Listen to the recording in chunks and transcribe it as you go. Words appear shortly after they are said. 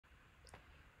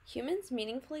Humans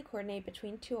meaningfully coordinate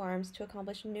between two arms to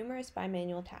accomplish numerous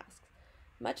bimanual tasks.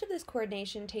 Much of this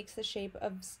coordination takes the shape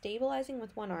of stabilizing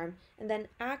with one arm and then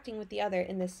acting with the other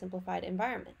in this simplified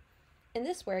environment. In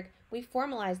this work, we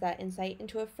formalize that insight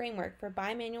into a framework for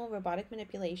bimanual robotic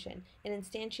manipulation and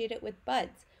instantiate it with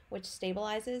BUDS, which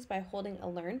stabilizes by holding a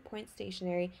learned point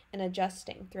stationary and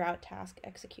adjusting throughout task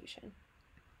execution.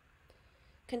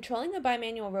 Controlling a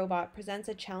bimanual robot presents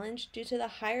a challenge due to the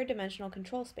higher dimensional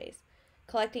control space.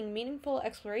 Collecting meaningful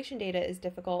exploration data is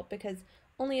difficult because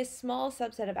only a small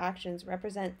subset of actions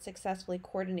represent successfully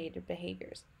coordinated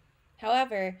behaviors.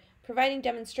 However, providing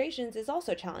demonstrations is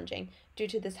also challenging due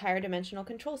to this higher dimensional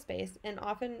control space and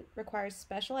often requires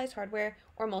specialized hardware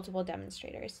or multiple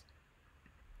demonstrators.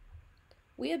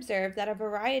 We observe that a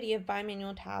variety of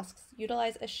bimanual tasks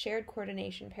utilize a shared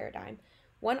coordination paradigm.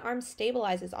 One arm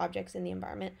stabilizes objects in the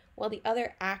environment while the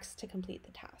other acts to complete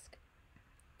the task.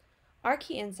 Our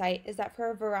key insight is that for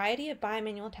a variety of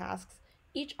bimanual tasks,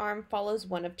 each arm follows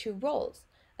one of two roles.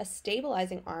 A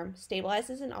stabilizing arm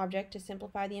stabilizes an object to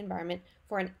simplify the environment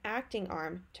for an acting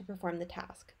arm to perform the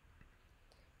task.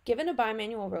 Given a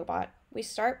bimanual robot, we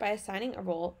start by assigning a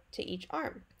role to each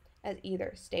arm as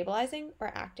either stabilizing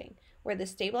or acting, where the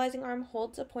stabilizing arm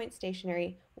holds a point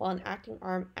stationary while an acting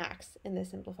arm acts in the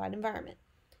simplified environment.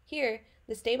 Here,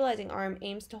 the stabilizing arm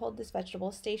aims to hold this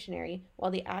vegetable stationary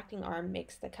while the acting arm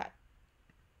makes the cut.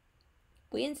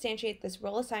 We instantiate this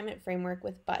role assignment framework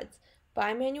with BUDS,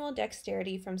 bimanual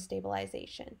dexterity from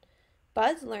stabilization.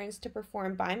 BUDS learns to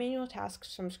perform bimanual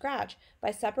tasks from scratch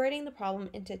by separating the problem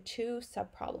into two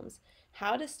subproblems,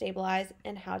 how to stabilize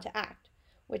and how to act,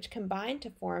 which combine to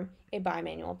form a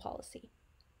bimanual policy.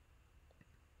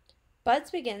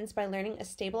 BUDS begins by learning a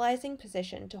stabilizing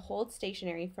position to hold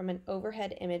stationary from an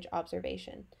overhead image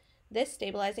observation. This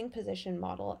stabilizing position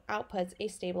model outputs a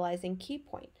stabilizing key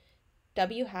point,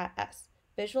 W hat S,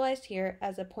 visualized here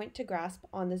as a point to grasp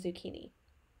on the zucchini.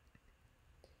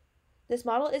 This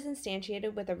model is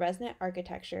instantiated with a ResNet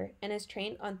architecture and is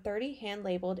trained on 30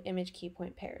 hand-labeled image key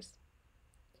point pairs.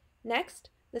 Next,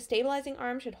 the stabilizing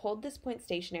arm should hold this point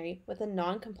stationary with a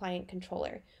non-compliant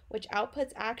controller, which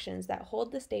outputs actions that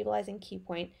hold the stabilizing key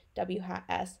point, W hat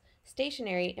S,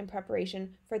 stationary in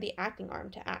preparation for the acting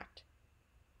arm to act.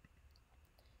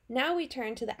 Now we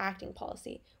turn to the acting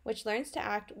policy, which learns to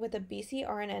act with a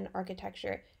BCRNN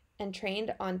architecture and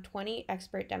trained on 20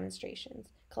 expert demonstrations,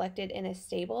 collected in a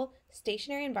stable,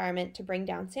 stationary environment to bring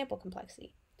down sample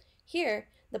complexity. Here,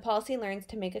 the policy learns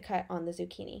to make a cut on the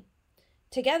zucchini.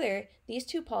 Together, these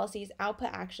two policies output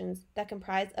actions that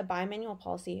comprise a bimanual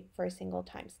policy for a single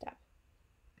time step.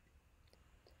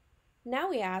 Now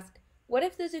we ask, what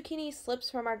if the zucchini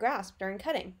slips from our grasp during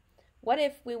cutting? What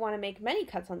if we want to make many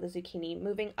cuts on the zucchini,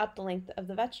 moving up the length of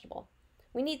the vegetable?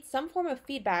 We need some form of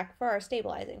feedback for our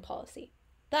stabilizing policy.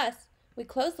 Thus, we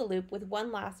close the loop with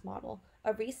one last model,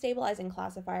 a restabilizing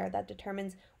classifier that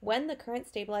determines when the current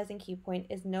stabilizing key point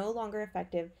is no longer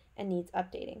effective and needs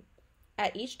updating.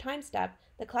 At each time step,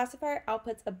 the classifier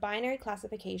outputs a binary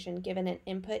classification given an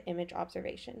input image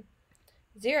observation.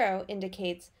 0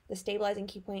 indicates the stabilizing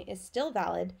key point is still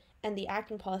valid and the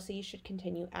acting policy should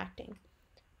continue acting.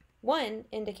 1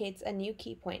 indicates a new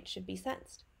key point should be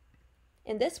sensed.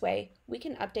 In this way, we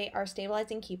can update our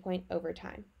stabilizing key point over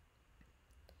time.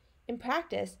 In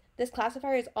practice, this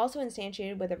classifier is also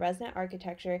instantiated with a ResNet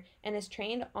architecture and is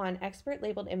trained on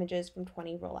expert-labeled images from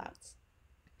 20 rollouts.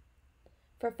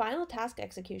 For final task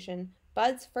execution,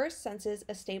 BUDS first senses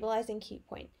a stabilizing key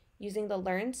point, using the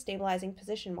learned stabilizing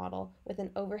position model with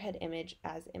an overhead image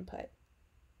as input.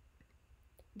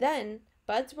 Then,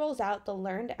 BUDS rolls out the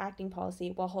learned acting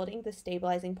policy while holding the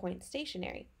stabilizing point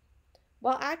stationary.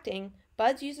 While acting,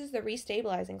 BUDS uses the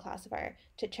restabilizing classifier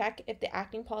to check if the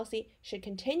acting policy should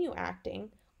continue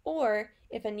acting or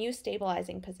if a new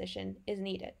stabilizing position is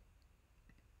needed.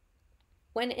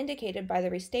 When indicated by the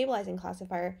restabilizing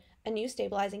classifier, a new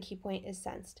stabilizing key point is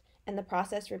sensed, and the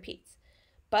process repeats.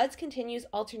 BUDS continues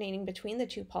alternating between the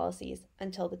two policies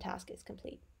until the task is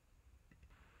complete.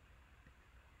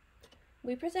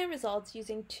 We present results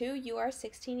using two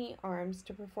UR16E arms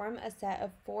to perform a set of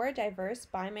 4 diverse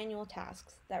bimanual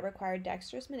tasks that require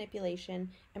dexterous manipulation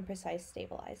and precise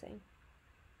stabilizing.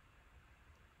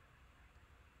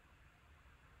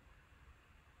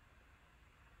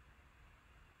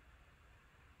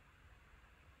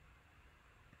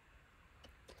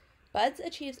 BUDS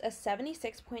achieves a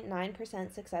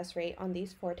 76.9% success rate on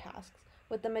these 4 tasks,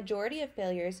 with the majority of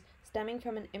failures stemming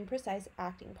from an imprecise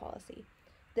acting policy.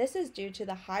 This is due to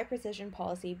the high precision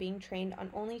policy being trained on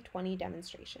only 20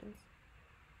 demonstrations.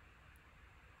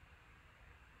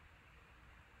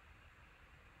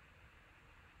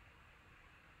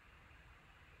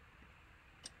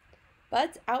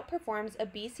 BUDS outperforms a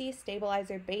BC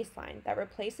stabilizer baseline that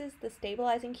replaces the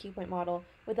stabilizing key point model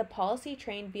with a policy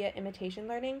trained via imitation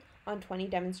learning on 20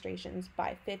 demonstrations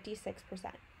by 56%.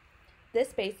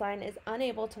 This baseline is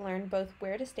unable to learn both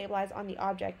where to stabilize on the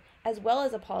object as well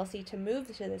as a policy to move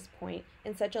to this point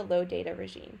in such a low data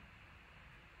regime.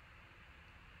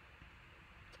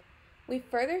 We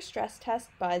further stress test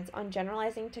BUDS on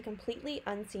generalizing to completely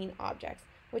unseen objects,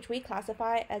 which we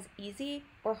classify as easy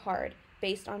or hard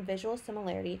based on visual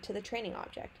similarity to the training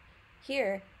object.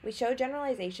 Here, we show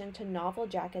generalization to novel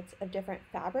jackets of different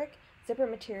fabric, zipper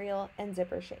material, and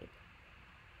zipper shape.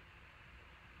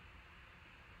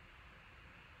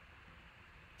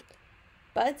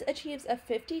 BUDS achieves a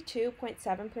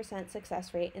 52.7%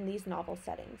 success rate in these novel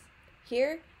settings.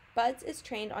 Here, BUDS is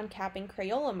trained on capping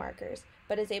Crayola markers,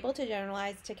 but is able to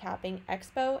generalize to capping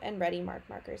Expo and Ready Mark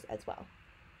markers as well.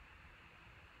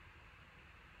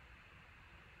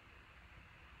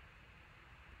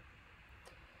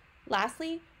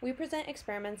 Lastly, we present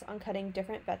experiments on cutting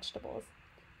different vegetables.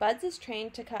 BUDS is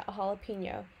trained to cut a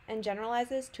jalapeno and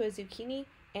generalizes to a zucchini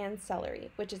and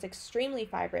celery, which is extremely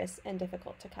fibrous and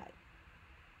difficult to cut.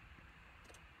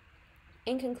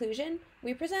 In conclusion,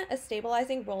 we present a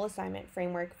stabilizing role assignment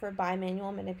framework for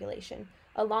bimanual manipulation,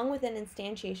 along with an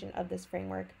instantiation of this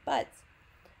framework, BUDS.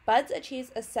 BUDS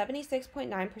achieves a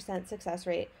 76.9% success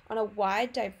rate on a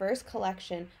wide, diverse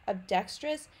collection of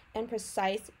dexterous and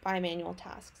precise bimanual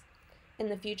tasks. In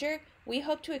the future, we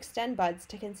hope to extend BUDS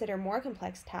to consider more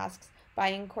complex tasks by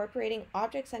incorporating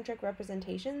object-centric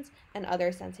representations and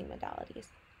other sensing modalities.